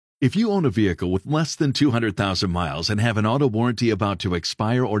If you own a vehicle with less than 200,000 miles and have an auto warranty about to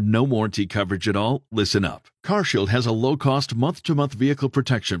expire or no warranty coverage at all, listen up. CarShield has a low-cost month-to-month vehicle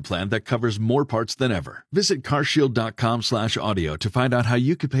protection plan that covers more parts than ever. Visit carshield.com/audio to find out how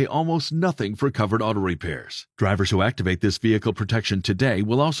you could pay almost nothing for covered auto repairs. Drivers who activate this vehicle protection today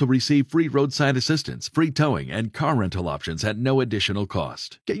will also receive free roadside assistance, free towing, and car rental options at no additional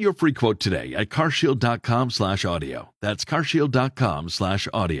cost. Get your free quote today at carshield.com/audio. That's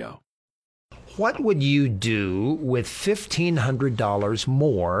carshield.com/audio. What would you do with $1,500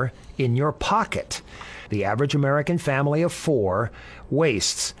 more in your pocket? The average American family of four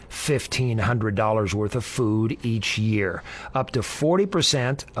wastes $1,500 worth of food each year. Up to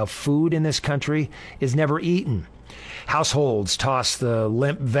 40% of food in this country is never eaten. Households toss the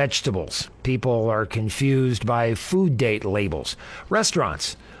limp vegetables. People are confused by food date labels.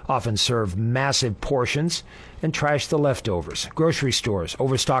 Restaurants often serve massive portions and trash the leftovers. Grocery stores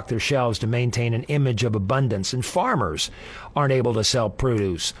overstock their shelves to maintain an image of abundance, and farmers aren't able to sell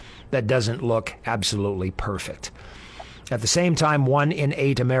produce that doesn't look absolutely perfect. At the same time, 1 in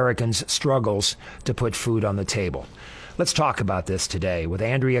 8 Americans struggles to put food on the table. Let's talk about this today with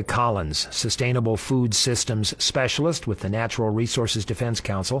Andrea Collins, Sustainable Food Systems Specialist with the Natural Resources Defense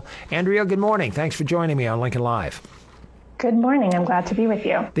Council. Andrea, good morning. Thanks for joining me on Lincoln Live. Good morning. I'm glad to be with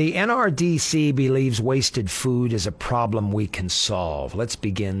you. The NRDC believes wasted food is a problem we can solve. Let's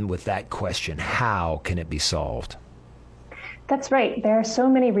begin with that question. How can it be solved? That's right. There are so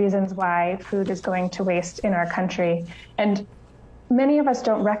many reasons why food is going to waste in our country. And many of us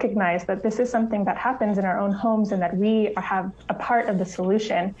don't recognize that this is something that happens in our own homes and that we have a part of the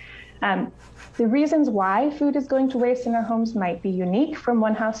solution. The reasons why food is going to waste in our homes might be unique from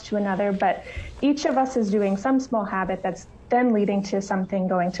one house to another, but each of us is doing some small habit that's then leading to something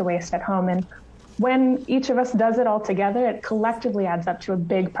going to waste at home. And when each of us does it all together, it collectively adds up to a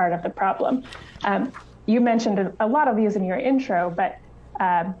big part of the problem. You mentioned a lot of these in your intro, but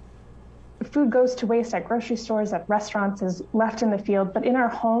food goes to waste at grocery stores, at restaurants, is left in the field. But in our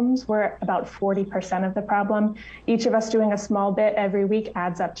homes, we're about 40% of the problem. Each of us doing a small bit every week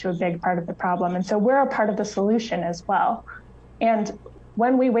adds up to a big part of the problem. And so we're a part of the solution as well. And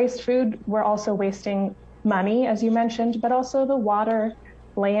when we waste food, we're also wasting money, as you mentioned, but also the water,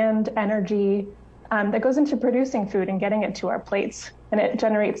 land, energy that goes into producing food and getting it to our plates. And it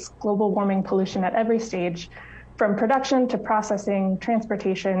generates global warming pollution at every stage, from production to processing,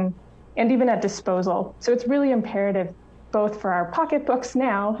 transportation, and even at disposal. So it's really imperative, both for our pocketbooks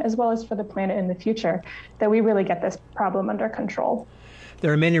now, as well as for the planet in the future, that we really get this problem under control.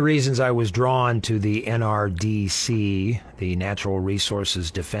 There are many reasons I was drawn to the NRDC, the Natural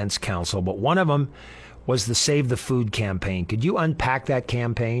Resources Defense Council, but one of them was the Save the Food campaign. Could you unpack that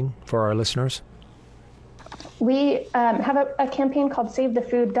campaign for our listeners? We have a campaign called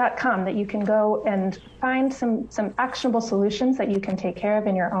SaveTheFood.com that you can go and find some actionable solutions that you can take care of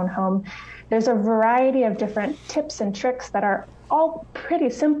in your own home. There's a variety of different tips and tricks that are all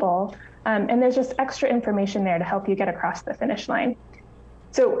pretty simple, and there's just extra information there to help you get across the finish line.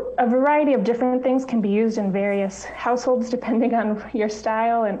 So a variety of different things can be used in various households depending on your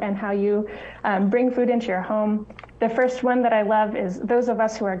style and how you bring food into your home. The first one that I love is those of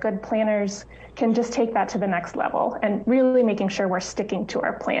us who are good planners can just take that to the next level and really making sure we're sticking to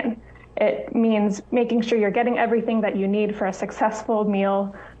our plan. It means making sure you're getting everything that you need for a successful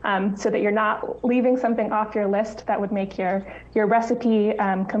meal so that you're not leaving something off your list that would make your recipe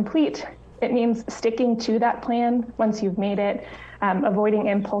complete. It means sticking to that plan once you've made it, avoiding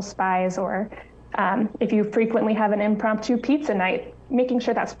impulse buys, or if you frequently have an impromptu pizza night, making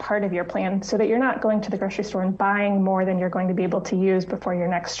sure that's part of your plan so that you're not going to the grocery store and buying more than you're going to be able to use before your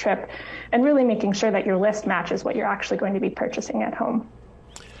next trip, and really making sure that your list matches what you're actually going to be purchasing at home.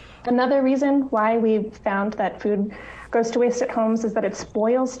 Another reason why we've found that food goes to waste at homes is that it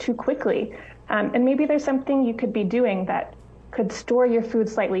spoils too quickly. And maybe there's something you could be doing that could store your food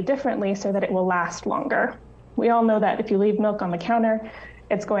slightly differently so that it will last longer. We all know that if you leave milk on the counter,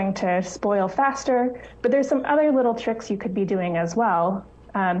 it's going to spoil faster, but there's some other little tricks you could be doing as well.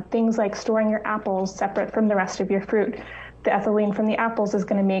 Things like storing your apples separate from the rest of your fruit. The ethylene from the apples is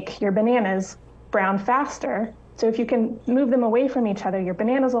going to make your bananas brown faster. So if you can move them away from each other, your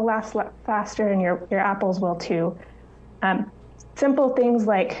bananas will last faster and your apples will too. Simple things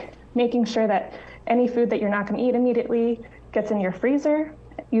like making sure that any food that you're not going to eat immediately gets in your freezer,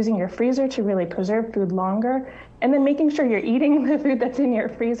 using your freezer to really preserve food longer, and then making sure you're eating the food that's in your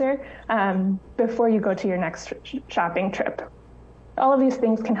freezer before you go to your next shopping trip. All of these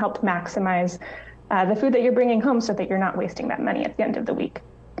things can help maximize the food that you're bringing home so that you're not wasting that money at the end of the week.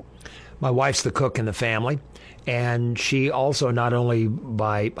 My wife's the cook in the family, And she also, not only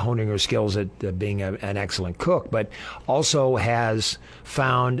by honing her skills at being an excellent cook, but also has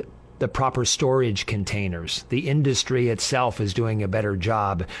found the proper storage containers. The industry itself is doing a better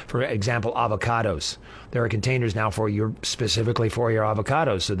job. For example, avocados. There are containers now specifically for your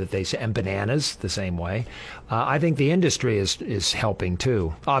avocados, so that and bananas the same way. I think the industry is helping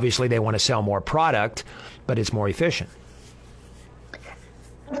too. Obviously, they want to sell more product, but it's more efficient.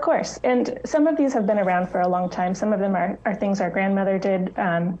 Of course. And some of these have been around for a long time. Some of them are things our grandmother did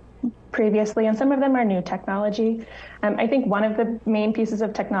previously, and some of them are new technology. I think one of the main pieces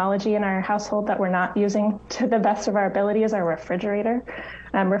of technology in our household that we're not using to the best of our ability is our refrigerator.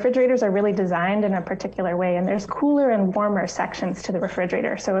 Refrigerators are really designed in a particular way, and there's cooler and warmer sections to the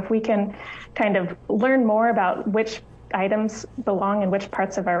refrigerator. So if we can kind of learn more about which items belong in which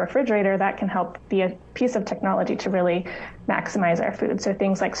parts of our refrigerator, that can help be a piece of technology to really maximize our food. So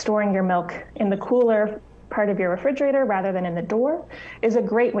things like storing your milk in the cooler part of your refrigerator rather than in the door is a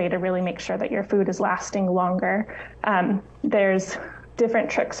great way to really make sure that your food is lasting longer. There's different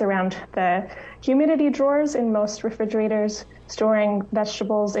tricks around the humidity drawers in most refrigerators, storing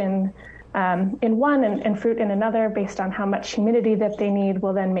vegetables in one and fruit in another based on how much humidity that they need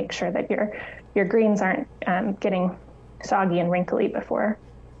will then make sure that your greens aren't getting soggy and wrinkly before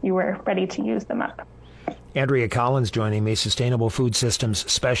you were ready to use them up. Andrea Collins joining me, Sustainable Food Systems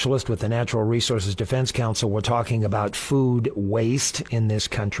Specialist with the Natural Resources Defense Council. We're talking about food waste in this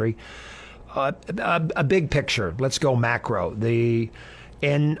country. A big picture. Let's go macro. The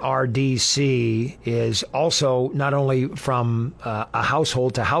NRDC is also not only from a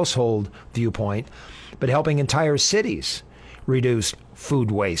household to household viewpoint, but helping entire cities reduce food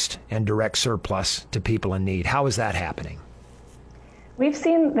waste and direct surplus to people in need. How is that happening? We've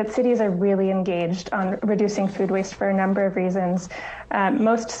seen that cities are really engaged on reducing food waste for a number of reasons.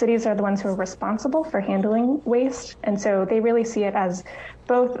 Most cities are the ones who are responsible for handling waste, and so they really see it as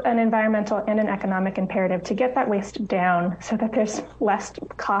both an environmental and an economic imperative to get that waste down so that there's less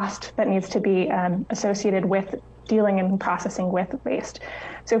cost that needs to be associated with dealing and processing with waste.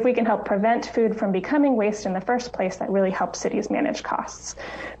 So if we can help prevent food from becoming waste in the first place, that really helps cities manage costs.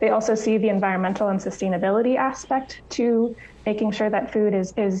 They also see the environmental and sustainability aspect to making sure that food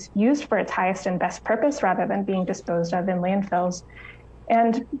is used for its highest and best purpose rather than being disposed of in landfills.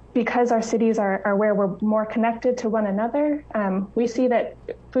 And because our cities are where we're more connected to one another, we see that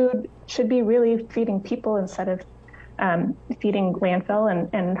food should be really feeding people instead of feeding landfill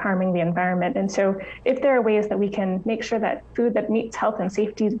and harming the environment. And so if there are ways that we can make sure that food that meets health and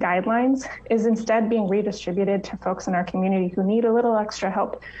safety guidelines is instead being redistributed to folks in our community who need a little extra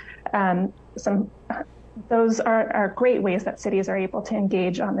help, those are great ways that cities are able to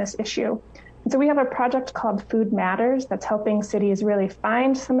engage on this issue. And so we have a project called Food Matters that's helping cities really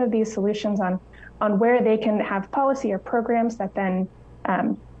find some of these solutions on where they can have policy or programs that then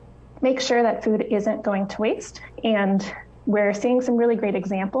make sure that food isn't going to waste. And we're seeing some really great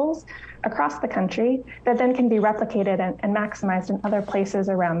examples across the country that then can be replicated and maximized in other places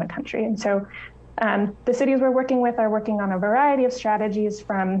around the country. And so the cities we're working with are working on a variety of strategies,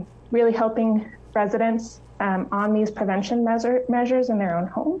 from really helping residents on these prevention measures in their own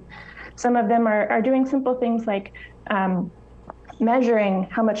home. Some of them are doing simple things like measuring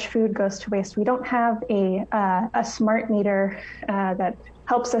how much food goes to waste. We don't have a smart meter that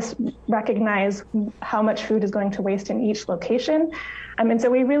helps us recognize how much food is going to waste in each location. And so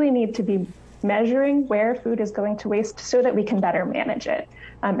we really need to be measuring where food is going to waste so that we can better manage it.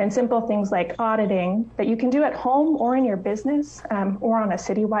 And simple things like auditing that you can do at home or in your business or on a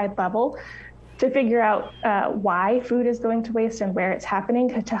citywide level to figure out why food is going to waste and where it's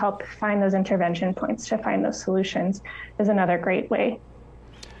happening to help find those intervention points, to find those solutions is another great way.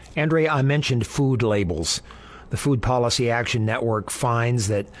 Andrea, I mentioned food labels. The Food Policy Action Network finds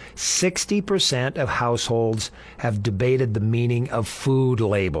that 60% of households have debated the meaning of food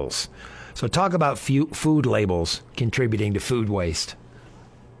labels. So talk about food labels contributing to food waste.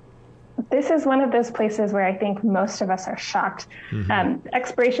 This is one of those places where I think most of us are shocked.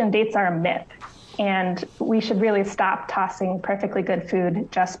 Expiration dates are a myth, and we should really stop tossing perfectly good food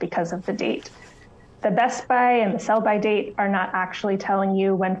just because of the date. The best by and the sell by date are not actually telling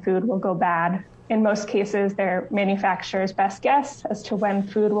you when food will go bad. In most cases, they're manufacturers' best guess as to when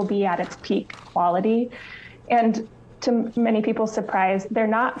food will be at its peak quality. And to many people's surprise, they're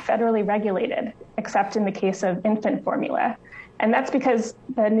not federally regulated, except in the case of infant formula. And that's because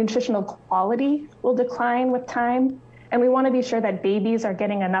the nutritional quality will decline with time, and we want to be sure that babies are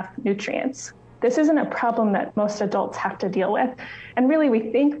getting enough nutrients. This isn't a problem that most adults have to deal with. And really, we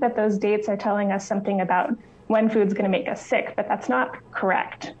think that those dates are telling us something about when food's going to make us sick, but that's not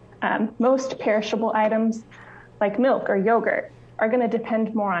correct. Most perishable items like milk or yogurt, are going to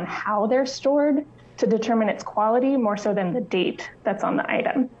depend more on how they're stored to determine its quality more so than the date that's on the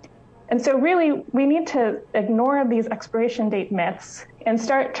item. And so really, we need to ignore these expiration date myths and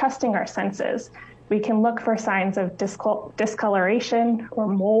start trusting our senses. We can look for signs of discoloration or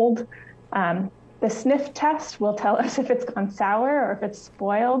mold. The sniff test will tell us if it's gone sour or if it's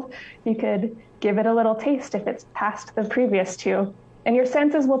spoiled. You could give it a little taste if it's past the previous two. And your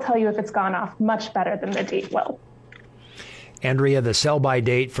senses will tell you if it's gone off much better than the date will. Andrea, the sell-by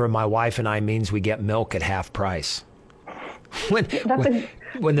date for my wife and I means we get milk at half price. When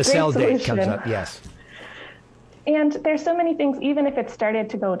the sell date comes up, yes. And there's so many things, even if it started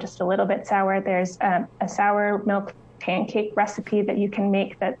to go just a little bit sour, there's a sour milk pancake recipe that you can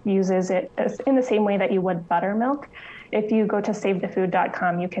make that uses it in the same way that you would buttermilk. If you go to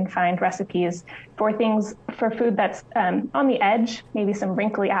savethefood.com, you can find recipes for food that's on the edge, maybe some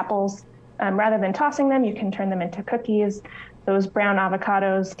wrinkly apples. Rather than tossing them, you can turn them into cookies. Those brown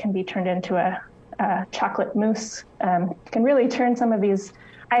avocados can be turned into a chocolate mousse. Can really turn some of these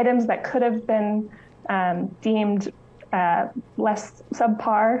items that could have been deemed less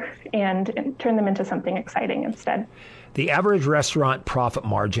subpar and turn them into something exciting instead. The average restaurant profit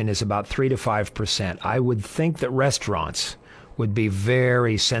margin is about 3 to 5%. I would think that restaurants would be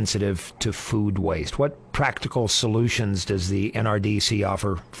very sensitive to food waste. What practical solutions does the NRDC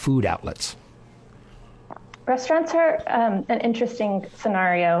offer food outlets? Restaurants are an interesting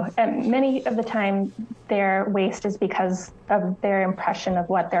scenario. And many of the time, their waste is because of their impression of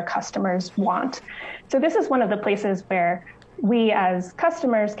what their customers want. So this is one of the places where we as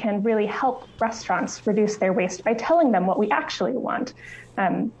customers can really help restaurants reduce their waste by telling them what we actually want.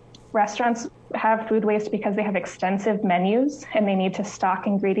 Restaurants have food waste because they have extensive menus and they need to stock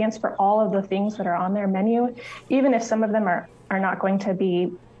ingredients for all of the things that are on their menu, even if some of them are not going to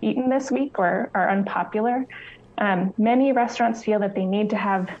be eaten this week or are unpopular. Many restaurants feel that they need to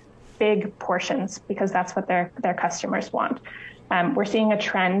have big portions because that's what their customers want. We're seeing a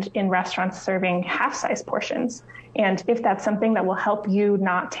trend in restaurants serving half-size portions. And if that's something that will help you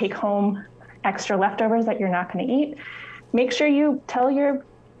not take home extra leftovers that you're not going to eat, make sure you tell your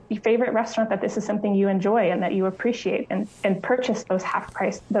favorite restaurant that this is something you enjoy and that you appreciate and purchase those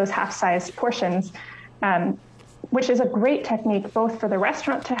half-size portions, which is a great technique both for the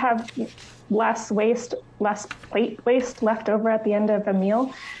restaurant to have less plate waste left over at the end of a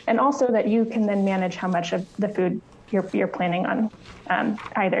meal, and also that you can then manage how much of the food you're planning on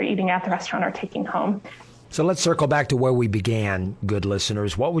either eating at the restaurant or taking home. So let's circle back to where we began, good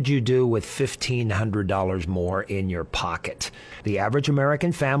listeners. What would you do with $1,500 more in your pocket? The average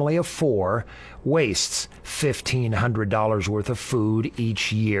American family of 4 wastes $1,500 worth of food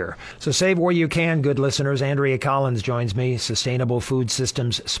each year. So save where you can, good listeners. Andrea Collins joins me, Sustainable Food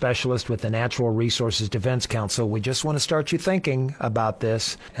Systems Specialist with the Natural Resources Defense Council. We just want to start you thinking about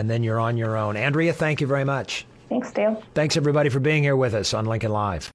this, and then you're on your own. Andrea, thank you very much. Thanks, Dale. Thanks, everybody, for being here with us on Lincoln Live.